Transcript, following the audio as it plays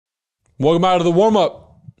Welcome out of the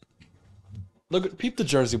warm-up. Look at peep the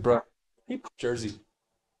jersey, bro. Peep the jersey.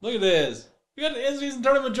 Look at this. We got an in-season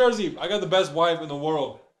tournament jersey. I got the best wife in the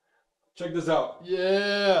world. Check this out.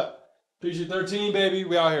 Yeah. PG-13, baby.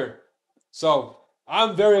 We out here. So,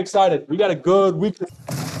 I'm very excited. We got a good week. This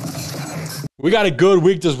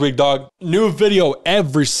week, dog. New video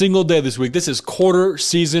every single day this week. This is quarter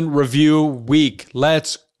season review week.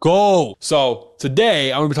 Let's go. So,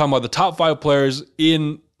 today, I'm going to be talking about the top 5 players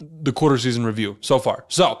in the quarter season review so far.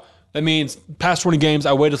 So, that means past 20 games.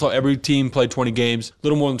 I waited until every team played 20 games, a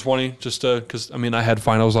little more than 20, just because, I had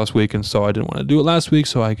finals last week, and so I didn't want to do it last week,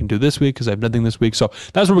 so I can do this week because I have nothing this week. So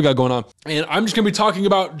that's what we got going on. And I'm just going to be talking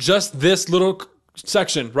about just this little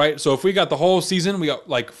section, right? So if we got the whole season, we got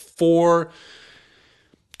like 4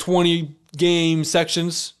 20-game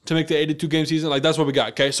sections to make the 82-game season. Like, that's what we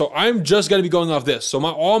got, okay? So I'm just going to be going off this. So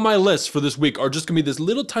all my lists for this week are just going to be this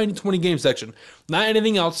little tiny 20-game section. Not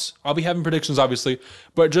anything else. I'll be having predictions, obviously,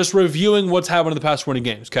 but just reviewing what's happened in the past 20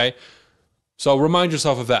 games, okay? So remind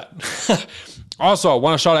yourself of that. Also, I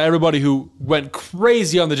want to shout out everybody who went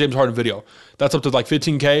crazy on the James Harden video. That's up to like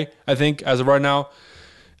 15K, I think, as of right now,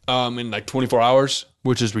 in like 24 hours,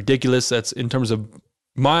 which is ridiculous. That's, in terms of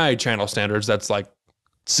my channel standards, that's like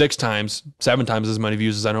 7 times as many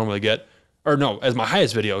views as I normally get. Or no, as my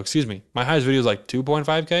highest video, excuse me. My highest video is like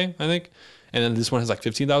 2.5K, I think. And then this one has like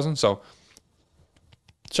 15,000. So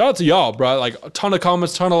shout out to y'all, bro. Like, a ton of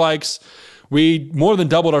comments, ton of likes. We more than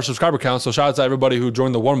doubled our subscriber count. So shout out to everybody who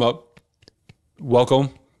joined the warm-up.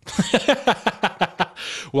 Welcome.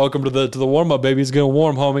 Welcome to the warm-up, baby. It's getting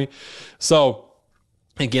warm, homie. So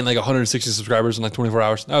again, like 160 subscribers in like 24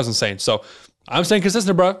 hours. That was insane. So I'm staying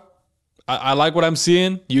consistent, bro. I like what I'm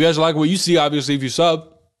seeing. You guys like what you see, obviously, if you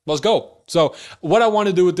sub. Let's go. So what I want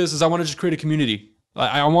to do with this is I want to just create a community.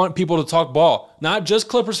 I want people to talk ball, not just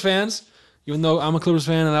Clippers fans, even though I'm a Clippers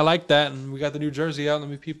fan and I like that. And we got the new jersey out. Let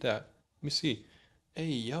me peep that. Let me see. Hey,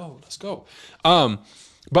 yo, let's go.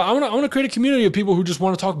 But I want to create a community of people who just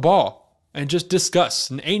want to talk ball and just discuss.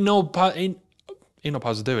 And ain't no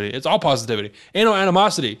positivity. It's all positivity. Ain't no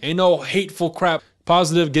animosity. Ain't no hateful crap.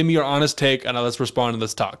 Positive, give me your honest take, and let's respond and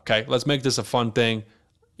let's talk, okay? Let's make this a fun thing.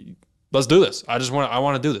 Let's do this. I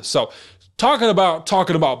want to do this. So, talking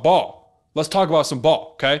about ball. Let's talk about some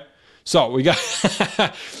ball, okay? So, we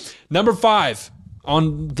got number 5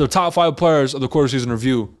 on the top 5 players of the quarter season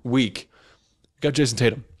review week. We got Jason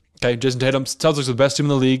Tatum, okay? Jason Tatum tells us the best team in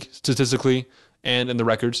the league statistically and in the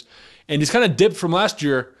records. And he's kind of dipped from last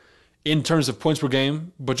year in terms of points per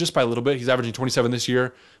game, but just by a little bit. He's averaging 27 this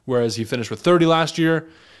year, whereas he finished with 30 last year.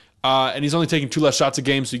 And he's only taking 2 less shots a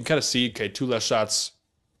game, so you can kind of see, okay, 2 less shots,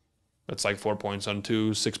 that's like 4 points on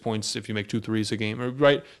 2, 6 points if you make 2 threes a game,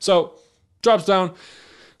 right? So, drops down a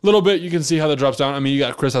little bit. You can see how that drops down. You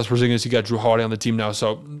got Kristaps Porzingis, you got Jrue Holiday on the team now,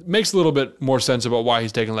 so makes a little bit more sense about why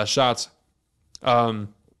he's taking less shots. On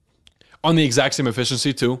the exact same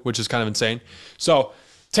efficiency, too, which is kind of insane. So,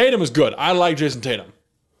 Tatum is good. I like Jason Tatum.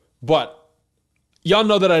 But y'all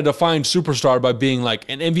know that I define superstar by being like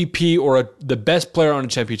an MVP or the best player on a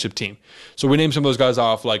championship team. So we named some of those guys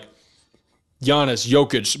off, like Giannis,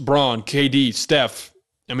 Jokic, Braun, KD, Steph.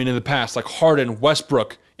 In the past, like Harden,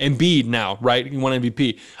 Westbrook, Embiid now, right? He won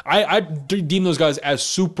MVP. I deem those guys as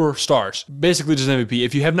superstars. Basically just MVP.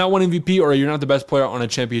 If you have not won MVP or you're not the best player on a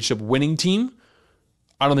championship winning team,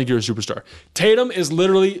 I don't think you're a superstar. Tatum is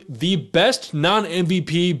literally the best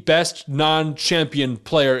non-MVP, best non-champion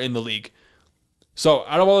player in the league. So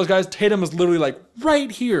out of all those guys, Tatum is literally like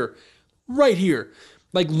right here.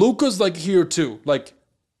 Like Luka's like here too. Like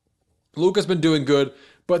Luka's been doing good,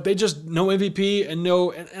 but they just no MVP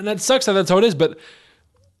and that sucks that that's how it is, but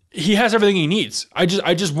he has everything he needs. I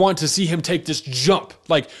just want to see him take this jump.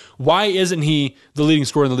 Like, why isn't he the leading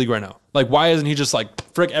scorer in the league right now? Like, why isn't he just like,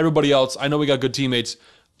 frick everybody else? I know we got good teammates.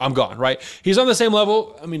 I'm gone, right? He's on the same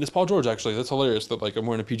level. It's Paul George, actually. That's hilarious that, like, I'm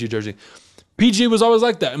wearing a PG jersey. PG was always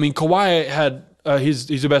like that. Kawhi had, he's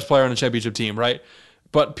the best player on a championship team, right?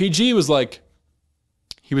 But PG was like,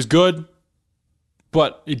 he was good,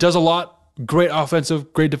 but he does a lot. Great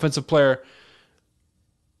offensive, great defensive player.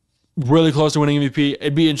 Really close to winning MVP.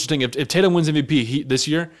 It'd be interesting if Tatum wins MVP this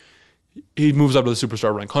year, he moves up to the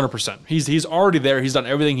superstar rank, 100%. He's already there. He's done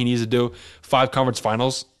everything he needs to do. 5 conference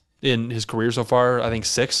finals in his career so far. I think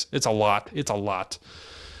 6. It's a lot.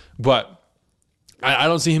 But I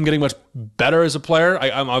don't see him getting much better as a player.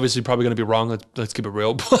 I'm obviously probably going to be wrong. Let's keep it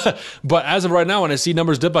real. But as of right now, when I see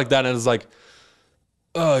numbers dip like that, and it's like,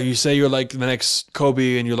 oh, you say you're like the next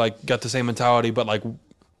Kobe and you're like got the same mentality, but like,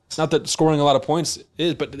 not that scoring a lot of points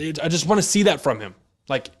is, but I just want to see that from him.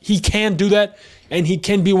 Like, he can do that, and he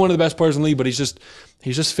can be one of the best players in the league, but he's just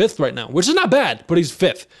 5th right now, which is not bad, but he's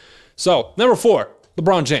 5th. So, number 4,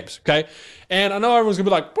 LeBron James, okay? And I know everyone's going to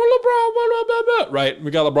be like, LeBron, blah, blah, blah, right? We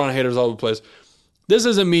got LeBron haters all over the place. This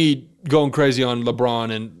isn't me going crazy on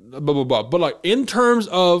LeBron and blah, blah, blah. But like in terms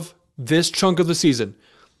of this chunk of the season,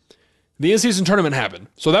 the in-season tournament happened.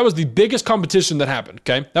 So that was the biggest competition that happened,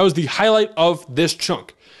 okay? That was the highlight of this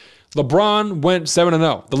chunk. LeBron went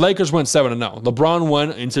 7-0. The Lakers went 7-0. LeBron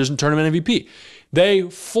won in-season tournament MVP. They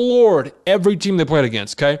floored every team they played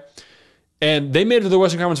against, okay? And they made it to the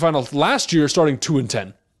Western Conference Finals last year starting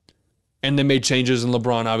 2-10. And they made changes, and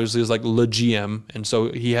LeBron obviously is like the GM, and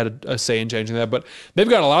so he had a say in changing that. But they've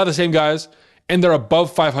got a lot of the same guys, and they're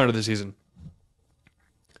above 500 this season.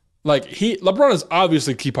 Like LeBron is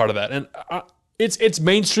obviously a key part of that, and it's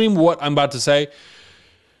mainstream what I'm about to say.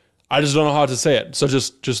 I just don't know how to say it, so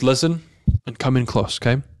just listen and come in close,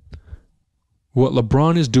 okay? What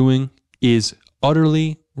LeBron is doing is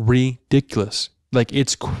utterly ridiculous. Like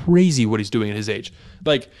it's crazy what he's doing at his age.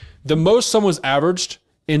 Like the most someone's averaged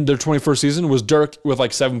in their 21st season was Dirk with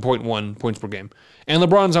like 7.1 points per game. And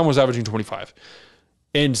LeBron's almost averaging 25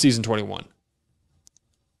 in season 21.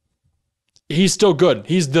 He's still good.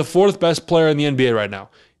 He's the 4th best player in the NBA right now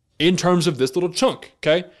in terms of this little chunk,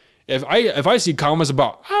 okay? If I see comments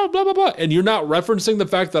about, blah, blah, blah, and you're not referencing the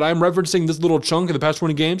fact that I'm referencing this little chunk in the past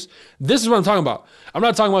 20 games, this is what I'm talking about. I'm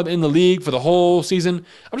not talking about in the league for the whole season.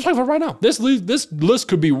 I'm just talking about right now. This list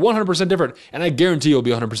could be 100% different, and I guarantee it'll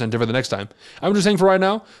be 100% different the next time. I'm just saying for right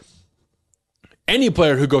now, any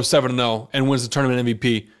player who goes 7-0 and wins the tournament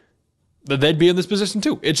MVP, that they'd be in this position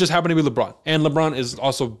too. It just happened to be LeBron. And LeBron is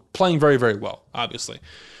also playing very, very well, obviously.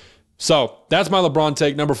 So that's my LeBron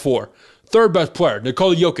take. Number 4. 3rd best player,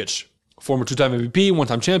 Nikola Jokic, former 2-time MVP,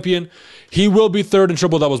 1-time champion. He will be 3rd in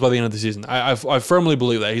triple doubles by the end of the season. I firmly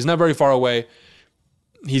believe that. He's not very far away.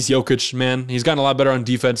 He's Jokic, man. He's gotten a lot better on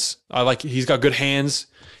defense. He's got good hands.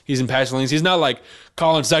 He's in passing lanes. He's not like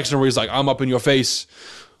Colin Sexton where he's like, I'm up in your face.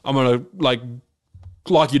 I'm going to like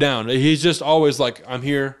lock you down. He's just always like, I'm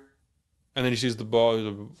here. And then he sees the ball. He's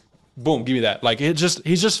like, boom, give me that. Like he's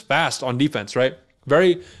just fast on defense, right?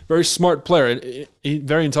 Very, very smart player.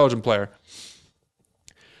 Very intelligent player.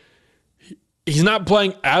 He's not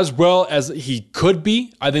playing as well as he could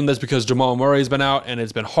be. I think that's because Jamal Murray's been out and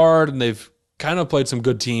it's been hard and they've kind of played some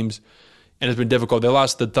good teams and it's been difficult. They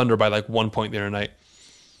lost the Thunder by like 1 point the other night.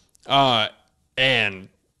 And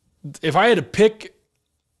if I had to pick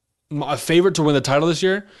a favorite to win the title this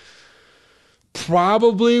year,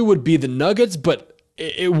 probably would be the Nuggets, but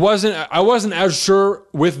I wasn't as sure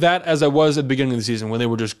with that as I was at the beginning of the season when they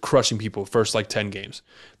were just crushing people first like 10 games.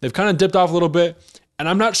 They've kind of dipped off a little bit. And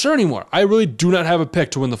I'm not sure anymore. I really do not have a pick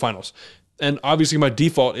to win the finals. And obviously my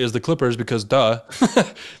default is the Clippers because duh.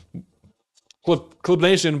 Clip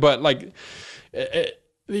Nation, but like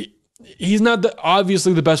he's not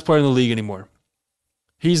obviously the best player in the league anymore.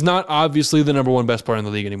 He's not obviously the number 1 best player in the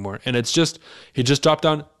league anymore. And he just dropped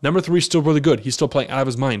down. Number 3 is still really good. He's still playing out of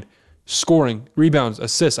his mind. Scoring, rebounds,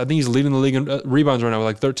 assists. I think he's leading the league in rebounds right now with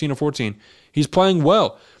like 13 or 14. He's playing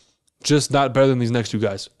well. Just not better than these next 2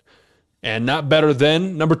 guys. And not better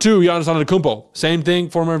than number 2, Giannis Antetokounmpo. Same thing,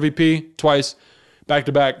 former MVP, twice,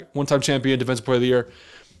 back-to-back, 1-time champion, defensive player of the year.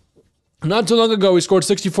 Not too long ago, he scored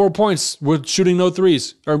 64 points with shooting no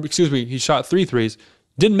threes. Or, excuse me, he shot 3 threes.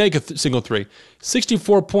 Didn't make a single 3.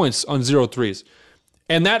 64 points on 0 threes.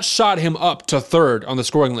 And that shot him up to 3rd on the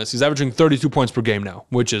scoring list. He's averaging 32 points per game now,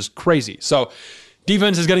 which is crazy. So,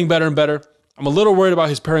 defense is getting better and better. I'm a little worried about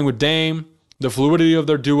his pairing with Dame, the fluidity of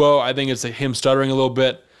their duo. I think it's him stuttering a little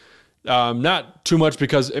bit. Not too much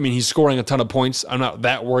because, I mean, he's scoring a ton of points. I'm not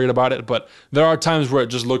that worried about it, but there are times where it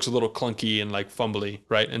just looks a little clunky and like fumbly,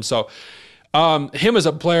 right? And so him as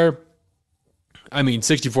a player, I mean,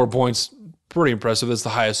 64 points, pretty impressive. That's the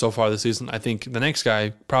highest so far this season. I think the next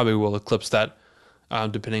guy probably will eclipse that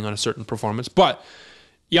depending on a certain performance. But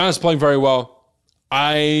Giannis playing very well.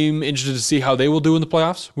 I'm interested to see how they will do in the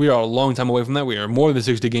playoffs. We are a long time away from that. We are more than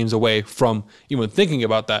 60 games away from even thinking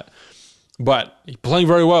about that. But he's playing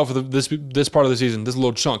very well for this part of the season, this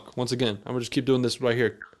little chunk. Once again, I'm going to just keep doing this right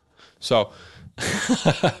here. So,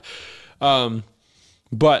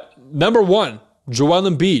 but number 1, Joel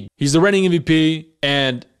Embiid. He's the reigning MVP,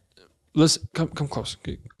 and let's come close.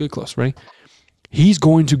 Get close. Ready? He's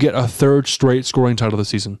going to get a 3rd straight scoring title this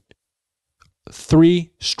season. 3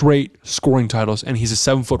 straight scoring titles, and he's a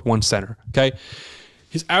 7'1" center. Okay,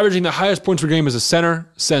 he's averaging the highest points per game as a center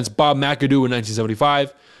since Bob McAdoo in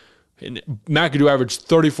 1975. And McAdoo averaged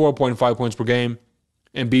 34.5 points per game.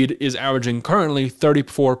 Embiid is averaging currently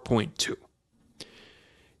 34.2.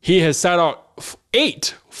 He has sat out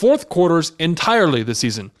 8 fourth quarters entirely this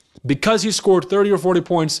season because he scored 30 or 40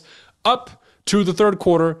 points up to the third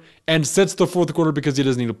quarter and sits the fourth quarter because he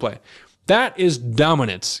doesn't need to play. That is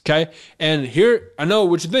dominance, okay? And here, I know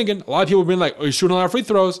what you're thinking. A lot of people have been like, oh, he's shooting a lot of free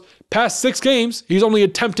throws. Past 6 games, he's only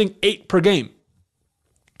attempting 8 per game.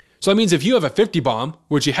 So that means if you have a 50 bomb,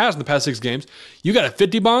 which he has in the past 6 games, you got a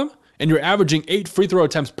 50 bomb, and you're averaging 8 free throw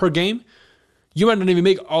attempts per game, you might not even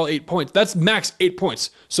make all 8 points. That's max 8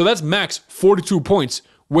 points. So that's max 42 points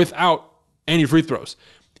without any free throws.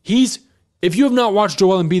 If you have not watched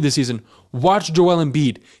Joel Embiid this season, watch Joel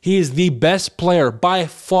Embiid. He is the best player by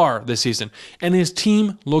far this season. And his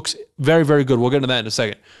team looks very, very good. We'll get into that in a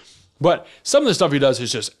second. But some of the stuff he does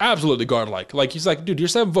is just absolutely guard-like. Like, he's like, dude, you're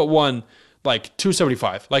 7'1", like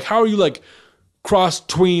 275. Like, how are you like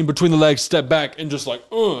between the legs, step back, and just like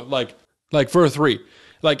for a 3?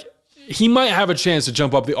 Like, he might have a chance to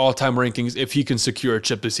jump up the all-time rankings if he can secure a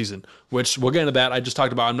chip this season, which we'll get into that. I just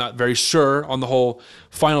talked about I'm not very sure on the whole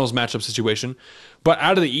finals matchup situation. But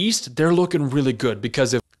out of the East, they're looking really good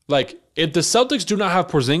because if the Celtics do not have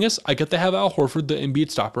Porzingis, I get they have Al Horford, the Embiid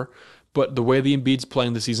stopper, but the way the Embiid's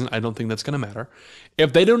playing this season, I don't think that's going to matter.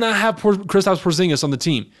 If they do not have Kristaps Porzingis on the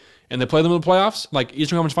team and they play them in the playoffs, like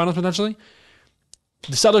Eastern Conference Finals potentially,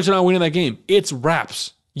 the Celtics are not winning that game. It's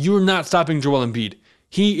wraps. You're not stopping Joel Embiid.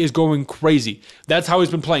 He is going crazy. That's how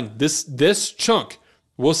he's been playing this chunk.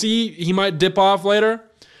 We'll see. He might dip off later,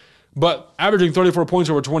 but averaging 34 points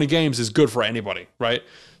over 20 games is good for anybody, right?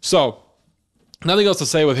 So nothing else to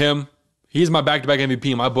say with him. He's my back-to-back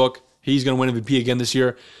MVP in my book. He's going to win MVP again this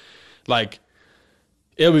year. Like,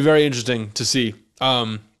 it'll be very interesting to see.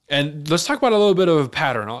 And let's talk about a little bit of a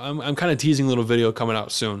pattern. I'm kind of teasing a little video coming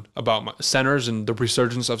out soon about my centers and the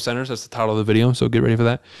resurgence of centers. That's the title of the video, so get ready for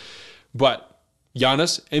that. But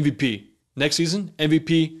Giannis, MVP. Next season,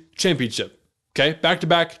 MVP, championship. Okay?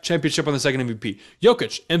 Back-to-back, championship on the second MVP.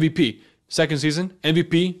 Jokic, MVP. Second season,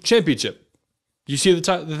 MVP, championship. You see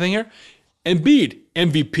the thing here? Embiid,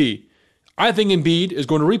 MVP. I think Embiid is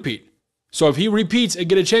going to repeat. So if he repeats and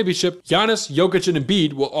get a championship, Giannis, Jokic, and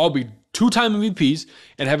Embiid will all be 2-time MVPs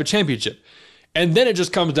and have a championship. And then it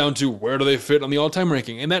just comes down to where do they fit on the all-time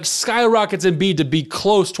ranking. And that skyrockets Embiid to be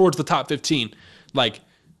close towards the top 15.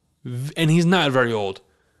 And he's not very old.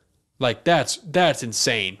 Like, that's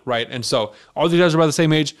insane, right? And so all these guys are about the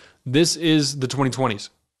same age. This is the 2020s.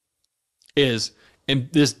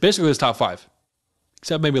 And this basically is top 5.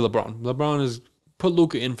 Except maybe LeBron. LeBron is put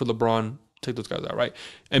Luka in for LeBron. Take those guys out, right?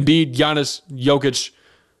 Embiid, Giannis, Jokic,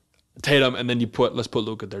 Tatum, and then let's put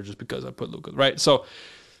Luka there just because I put Luka, right? So,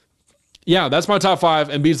 yeah, that's my top 5.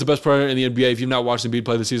 Embiid's the best player in the NBA. If you've not watched Embiid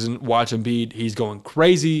play this season, watch Embiid. He's going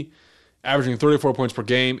crazy, averaging 34 points per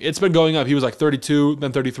game. It's been going up. He was like 32,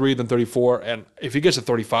 then 33, then 34. And if he gets to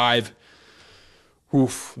 35, the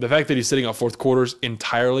fact that he's sitting out fourth quarters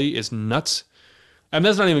entirely is nuts. And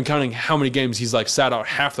that's not even counting how many games he's like sat out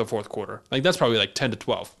half the fourth quarter. Like, that's probably like 10 to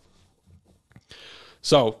 12.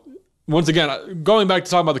 So, once again, going back to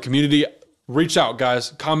talking about the community, reach out,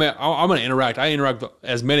 guys. Comment. I'm going to interact. I interact with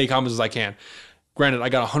as many comments as I can. Granted, I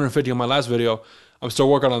got 150 on my last video. I'm still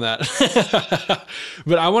working on that.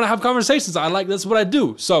 But I want to have conversations. That's what I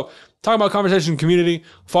do. So, talking about conversation community,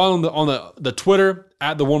 follow on the Twitter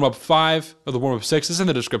at the warmup 5 or the warmup 6. It's in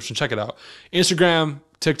the description. Check it out. Instagram,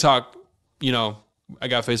 TikTok, I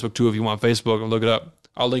got Facebook too if you want Facebook. Look it up.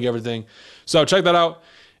 I'll link everything. So, check that out.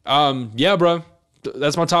 Yeah, bro.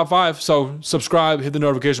 That's my top 5. So subscribe, hit the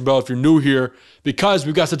notification bell if you're new here, because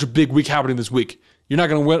we've got such a big week happening this week. You're not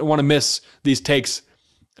going to want to miss these takes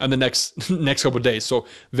on the next couple of days. So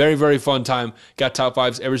very, very fun time. Got top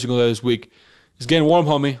 5s every single day this week. It's getting warm,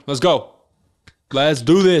 homie. Let's go. Let's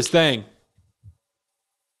do this thing.